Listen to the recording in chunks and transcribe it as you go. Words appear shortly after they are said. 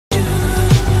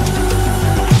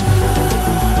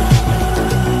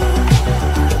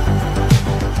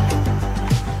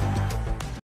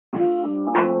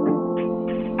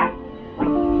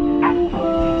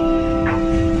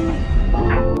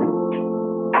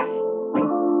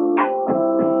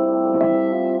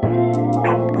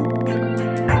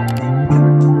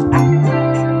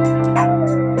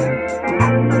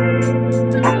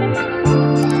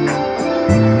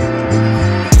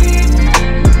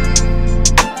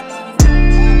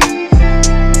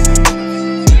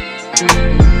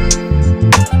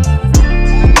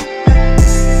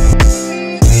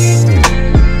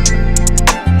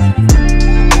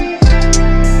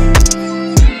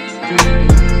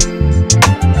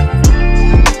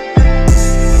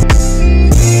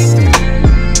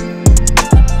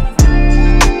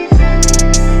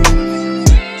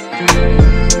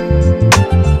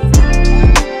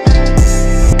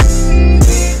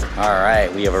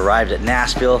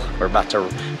Nashville. We're about to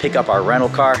pick up our rental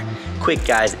car. Quick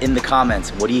guys, in the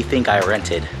comments, what do you think I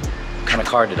rented? What kind of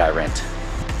car did I rent?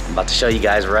 I'm about to show you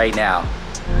guys right now.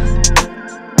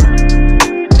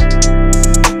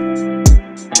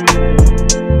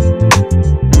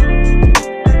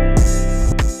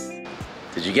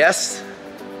 Did you guess?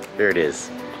 There it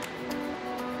is.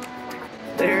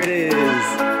 There it is,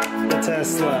 the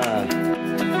Tesla.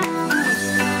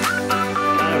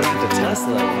 I went to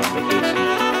Tesla on vacation.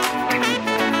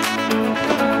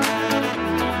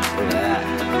 Look at that.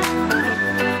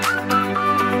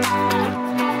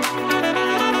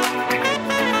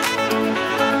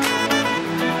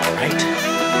 All right.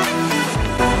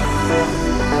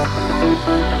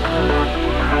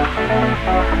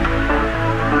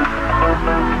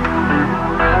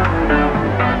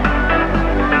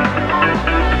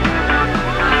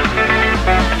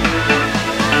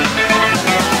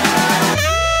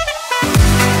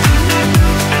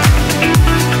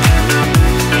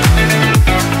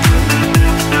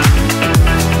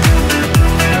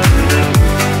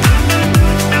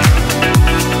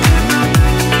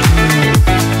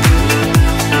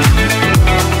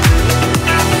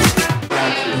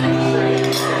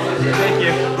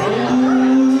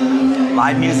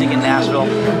 Live music in Nashville.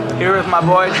 Here with my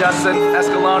boy Justin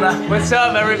Escalona. What's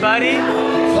up, everybody?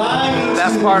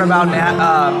 Best part about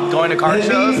going to car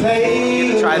shows, you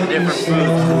get to try the different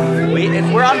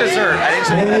food. We're on dessert. I didn't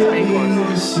show you that main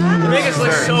course. You make us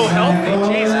look so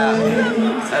healthy. Jesus.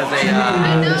 As a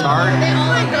tart. Oh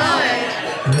my god.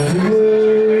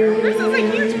 This is a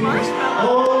huge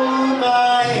marshmallow.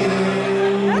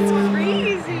 That's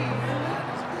crazy.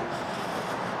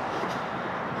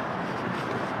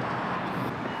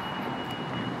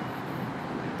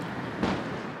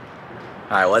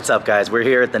 All right, what's up guys? We're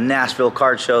here at the Nashville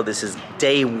Card Show. This is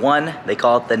day one. They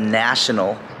call it the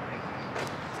National.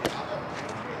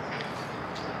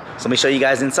 So let me show you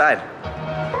guys inside.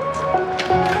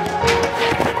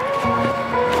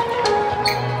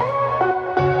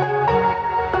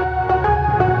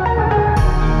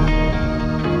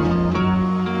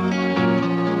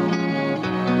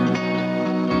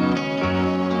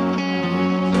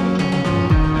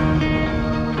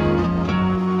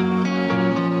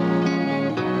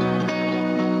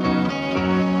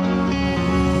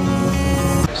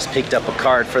 Picked up a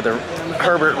card for the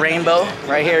Herbert Rainbow.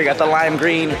 Right here, you got the lime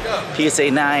green, PSA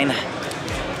 9.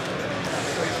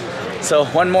 So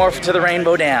one more to the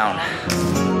rainbow down.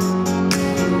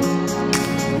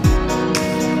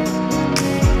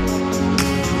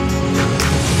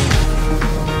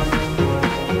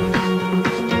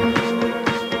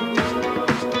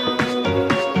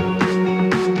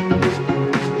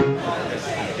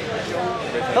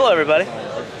 Hello, everybody.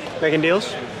 Making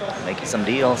deals? Making some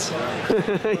deals.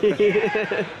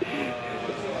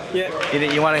 Yeah.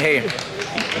 You want to, hey,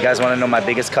 you guys want to know my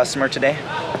biggest customer today?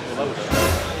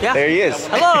 Yeah. There he is.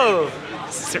 Hello.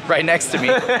 Right next to me.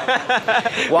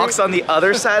 Walks on the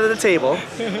other side of the table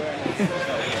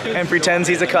and pretends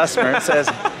he's a customer and says,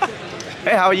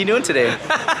 hey, how are you doing today?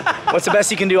 What's the best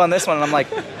you can do on this one? And I'm like,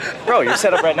 bro, you're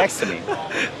set up right next to me.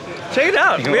 Check it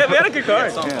out. We had a good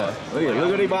card. Yeah. Look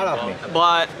what he bought off me.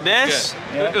 Bought this.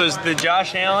 Yeah. It was the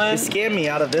Josh Allen. He scammed me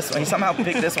out of this one. He somehow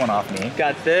picked this one off me.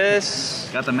 Got this.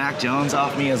 Got the Mac Jones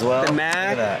off me as well. The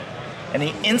Mac. Look at that. And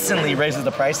he instantly raises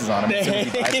the prices on him as soon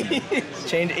as he buys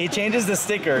them. He changes the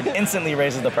sticker and instantly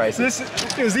raises the prices.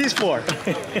 It was these four.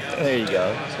 There you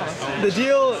go. The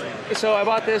deal, so I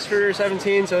bought this for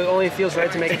 17, so it only feels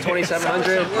right to make it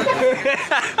 2,700.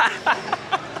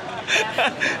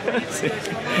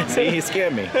 See, he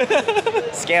scammed me.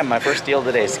 Scam, my first deal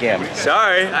today, scam.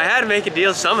 Sorry, I had to make a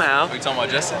deal somehow. Are you talking about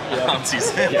Justin? Yeah. I'm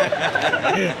teasing.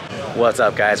 Yeah. What's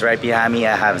up guys? Right behind me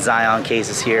I have Zion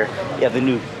cases here. You have the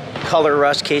new Color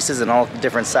Rush cases in all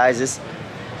different sizes.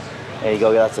 There you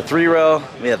go, that's the 3-row.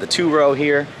 We have the 2-row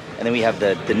here. And then we have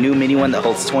the new mini one that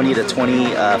holds 20 to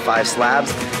 25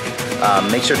 slabs.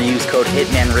 Make sure to use code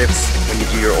HITMANRIPS when you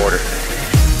do your order.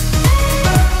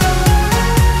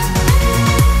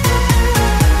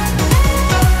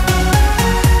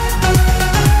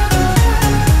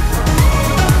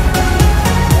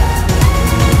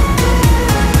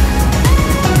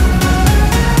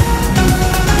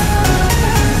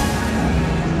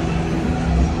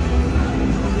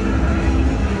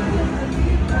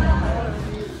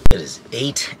 It is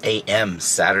 8 a.m.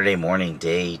 Saturday morning,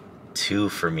 day 2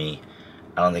 for me.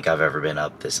 I don't think I've ever been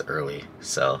up this early.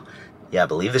 So yeah, I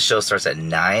believe the show starts at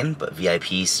 9, but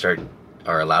VIPs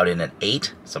are allowed in at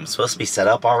 8. So I'm supposed to be set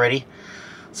up already.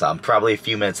 So I'm probably a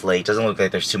few minutes late. Doesn't look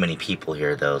like there's too many people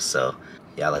here though. So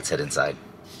yeah, let's head inside.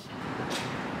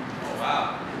 Oh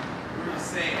wow. We were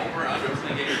just saying over under was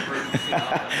gonna get your first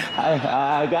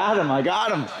I got him. I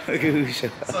got him.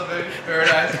 What's up, baby?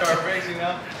 Paradise car breaks, you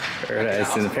know?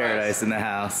 Paradise in the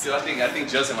house. Dude, I think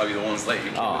Justin might be the one who's late.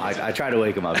 Oh, I try to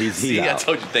wake him up. He's See, out. I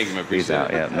told you, thank you, man. Appreciate He's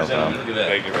out, yeah, no problem. Look at that.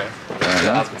 Thank you, man.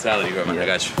 Hospitality, man. I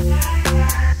got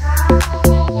you.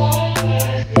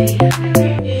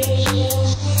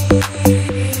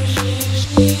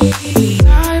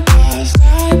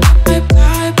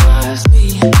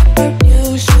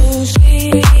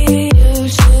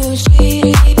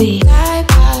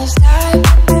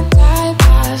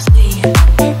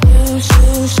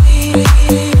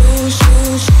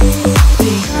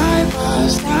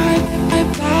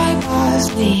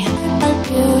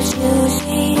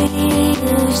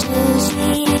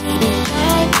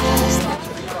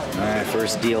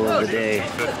 First deal of the day.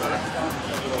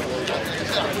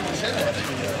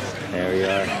 There we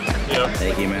are. Yep.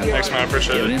 Thank you, man. Thanks, man. I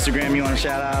appreciate You it. have an Instagram you want to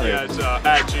shout out? Yeah, it's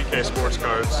at GK Sports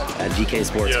Cards. At GK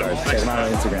Sports Yeah, Cards. Check thanks, them out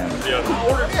on man. Instagram.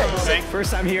 Yeah.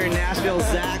 First time here in Nashville,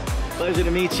 Zach. Pleasure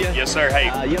to meet you. Yes, sir. Hey,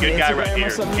 you have good an guy Instagram right or here.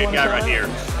 something you Good wanna guy right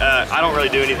shout here. I don't really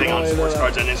do anything on sports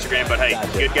cards on Instagram, but hey,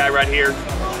 Gotcha. good guy right here.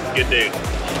 Good dude.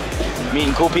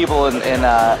 Meeting cool people in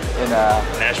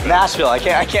Nashville. I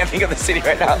can't think of the city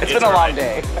right now. It's been a long alright.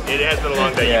 day. It has been a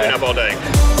long day. Yeah. You've been up all day.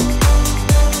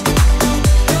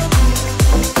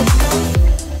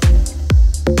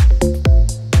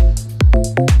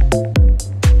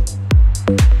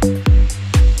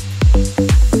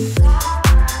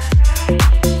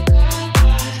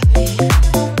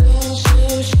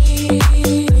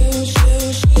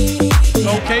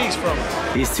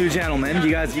 These two gentlemen,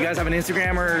 you guys have an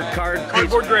Instagram or card page?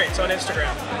 Cardboard Greats on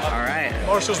Instagram. All right.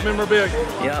 Marshall's memorabilia.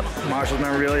 Yep, Marshall's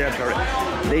memorabilia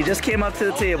card. They just came up to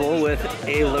the table with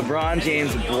a LeBron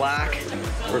James black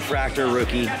refractor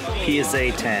rookie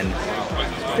PSA 10.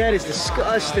 That is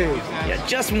disgusting. Yeah,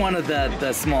 just one of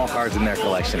the small cards in their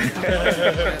collection.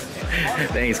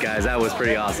 Thanks, guys. That was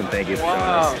pretty awesome. Thank you for joining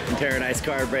us. Paradise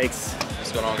Card Breaks.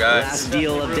 What's going on, guys? Last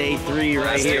deal of day 3 right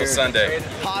Last here. deal Sunday.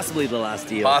 Possibly the last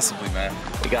deal. Possibly, man.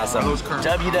 We got some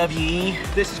WWE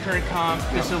This is current comp.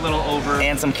 This is a little over.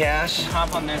 and some cash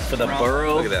Comp on this for the from-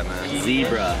 Burrow Look at that, man.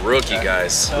 Zebra. Rookie,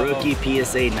 guys. Rookie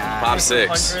PSA 9. Pop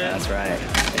 6. That's right.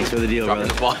 Thanks for the deal, Dropping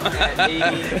brother. the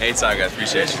ball. Anytime, guys.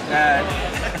 Appreciate you.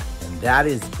 That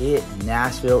is it.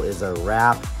 Nashville is a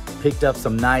wrap. Picked up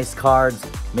some nice cards,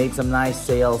 made some nice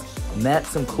sales, met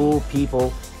some cool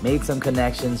people, made some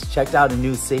connections, checked out a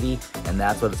new city, and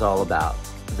that's what it's all about.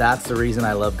 That's the reason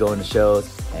I love going to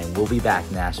shows, and we'll be back,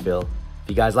 Nashville. If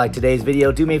you guys like today's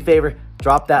video, do me a favor,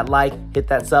 drop that like, hit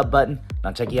that sub button, and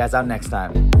I'll check you guys out next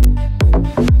time.